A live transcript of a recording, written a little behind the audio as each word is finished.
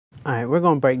All right, we're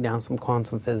going to break down some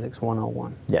quantum physics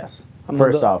 101. Yes.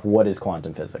 First off, what is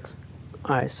quantum physics?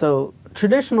 All right, so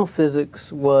traditional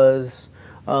physics was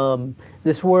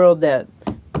this world that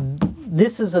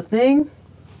this is a thing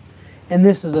and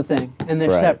this is a thing, and they're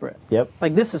separate. Yep.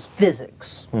 Like this is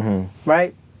physics,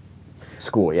 right?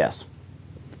 School, yes.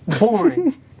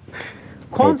 Boring.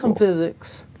 Quantum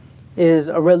physics is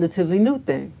a relatively new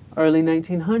thing. Early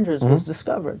 1900s was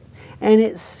discovered. And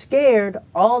it scared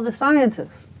all the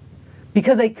scientists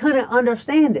because they couldn't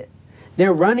understand it.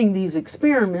 They're running these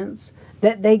experiments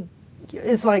that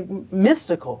it's like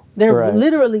mystical. They're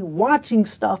literally watching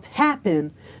stuff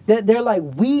happen that they're like,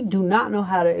 we do not know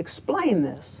how to explain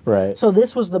this. Right. So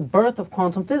this was the birth of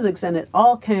quantum physics, and it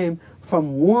all came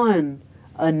from one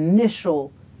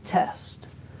initial test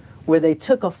where they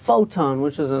took a photon,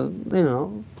 which is a,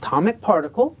 atomic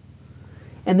particle,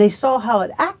 and they saw how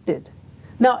it acted.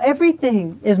 Now,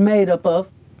 everything is made up of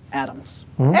atoms.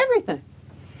 Everything.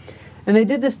 And they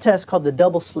did this test called the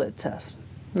double slit test.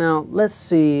 Now, let's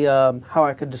see how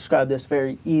I could describe this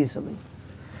very easily.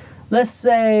 Let's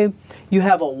say you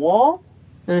have a wall,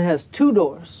 and it has two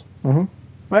doors.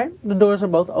 Right? The doors are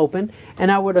both open.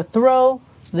 And I were to throw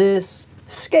this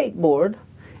skateboard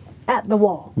at the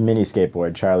wall. Mini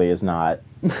skateboard. Charlie is not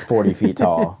 40 feet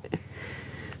tall.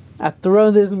 I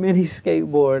throw this mini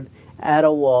skateboard at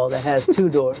a wall that has two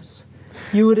doors.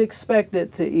 You would expect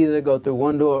it to either go through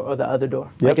one door or the other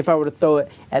door. Like if I were to throw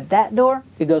it at that door,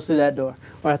 it goes through that door.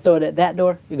 Or I throw it at that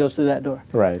door, it goes through that door.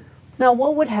 Right. Now,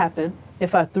 what would happen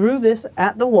if I threw this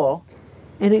at the wall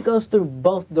and it goes through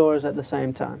both doors at the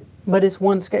same time? But it's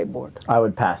one skateboard. I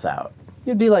would pass out.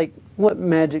 You'd be like, what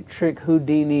magic trick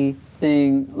Houdini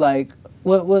thing? Like,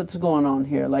 what's going on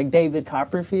here? Like David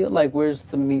Copperfield? Like, where's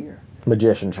the mirror?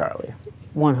 Magician Charlie.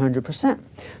 100%.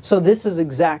 So this is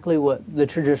exactly what the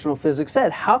traditional physics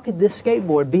said. How could this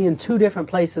skateboard be in two different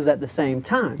places at the same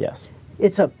time? Yes.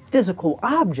 It's a physical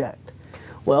object.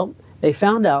 Well, they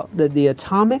found out that the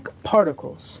atomic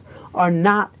particles are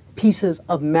not pieces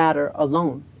of matter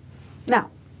alone. Now,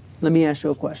 let me ask you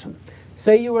a question.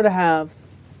 Say you were to have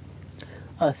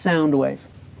a sound wave,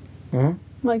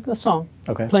 like a song,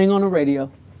 playing on a radio.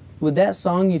 With that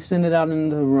song, you send it out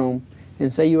into the room,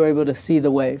 and say you were able to see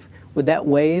the wave. Would that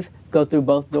wave go through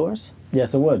both doors?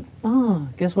 Yes, it would. Oh,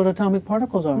 guess what atomic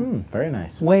particles are? Very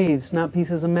nice. Waves, not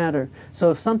pieces of matter. So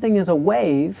if something is a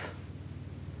wave,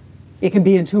 it can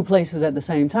be in two places at the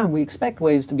same time. We expect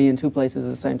waves to be in two places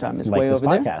at the same time. It's like way this over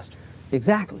podcast. there.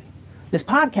 Exactly. This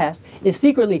podcast is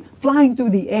secretly flying through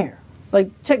the air. Like,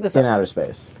 check this out. In outer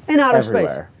space. In outer Everywhere.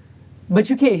 space. But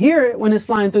you can't hear it when it's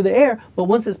flying through the air. But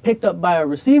once it's picked up by a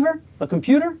receiver, a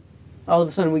computer, all of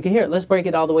a sudden we can hear it. Let's break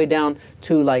it all the way down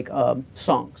to like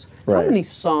songs. How many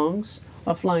songs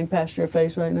are flying past your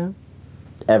face right now?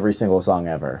 Every single song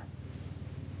ever.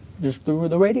 Just through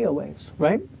the radio waves,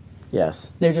 right?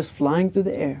 Yes. They're just flying through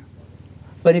the air.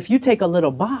 But if you take a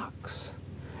little box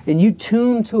and you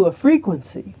tune to a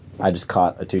frequency. I just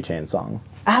caught a 2 Chainz song.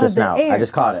 Out of the air. I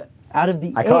just caught it. Out of the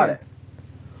air. I caught it.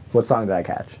 What song did I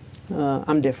catch?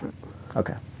 I'm different.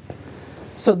 Okay.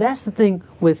 So that's the thing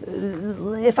with,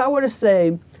 if I were to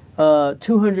say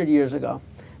 200 years ago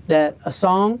that a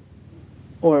song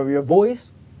or your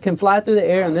voice can fly through the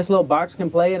air and this little box can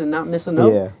play it and not miss a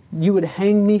note, you would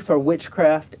hang me for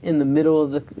witchcraft in the middle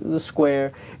of the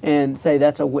square and say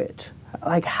that's a witch.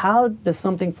 Like, how does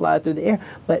something fly through the air?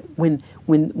 But when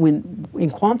in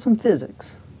quantum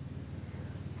physics,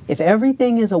 if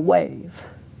everything is a wave,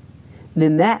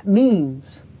 then that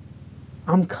means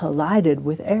I'm collided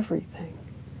with everything.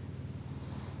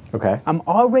 Okay. I'm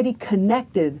already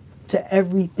connected to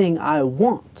everything I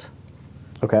want.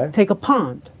 Okay. Take a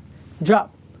pond,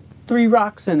 drop 3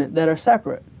 rocks in it that are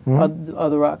separate. Are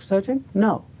the rocks touching?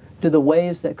 No. Do the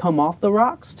waves that come off the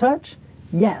rocks touch?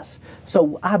 Yes.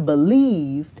 So I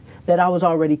believed that I was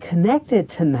already connected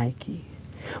to Nike,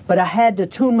 but I had to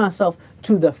tune myself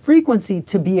to the frequency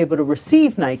to be able to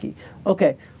receive Nike.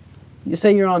 Okay, you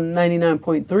say you're on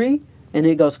 99.3 and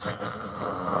it goes,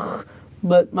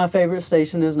 but my favorite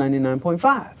station is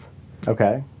 99.5.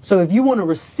 Okay. So if you want to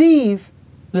receive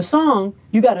the song,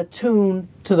 you got to tune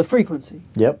to the frequency.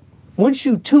 Yep. Once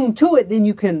you tune to it, then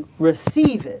you can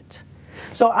receive it.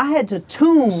 So I had to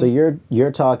tune. So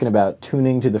you're talking about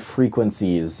tuning to the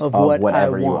frequencies of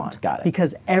whatever you want. Got it.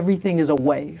 Because everything is a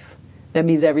wave. That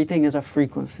means everything is a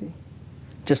frequency.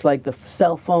 Just like the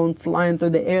cell phone flying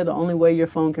through the air, the only way your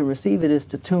phone can receive it is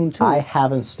to tune to it. I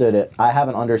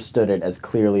haven't understood it as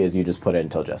clearly as you just put it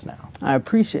until just now. I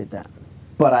appreciate that.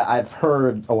 But I've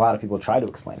heard a lot of people try to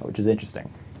explain it, which is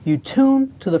interesting. You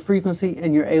tune to the frequency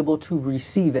and you're able to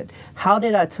receive it. How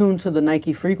did I tune to the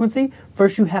Nike frequency?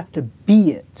 First, you have to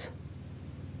be it.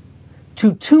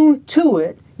 To tune to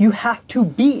it, you have to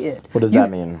be it. What does that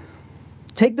mean?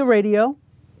 Take the radio.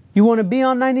 You want to be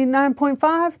on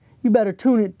 99.5? You better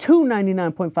tune it to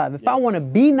 99.5. If I want to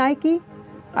be Nike,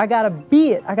 I got to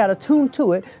be it. I got to tune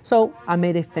to it. So I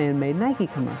made a fan-made Nike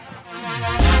commercial.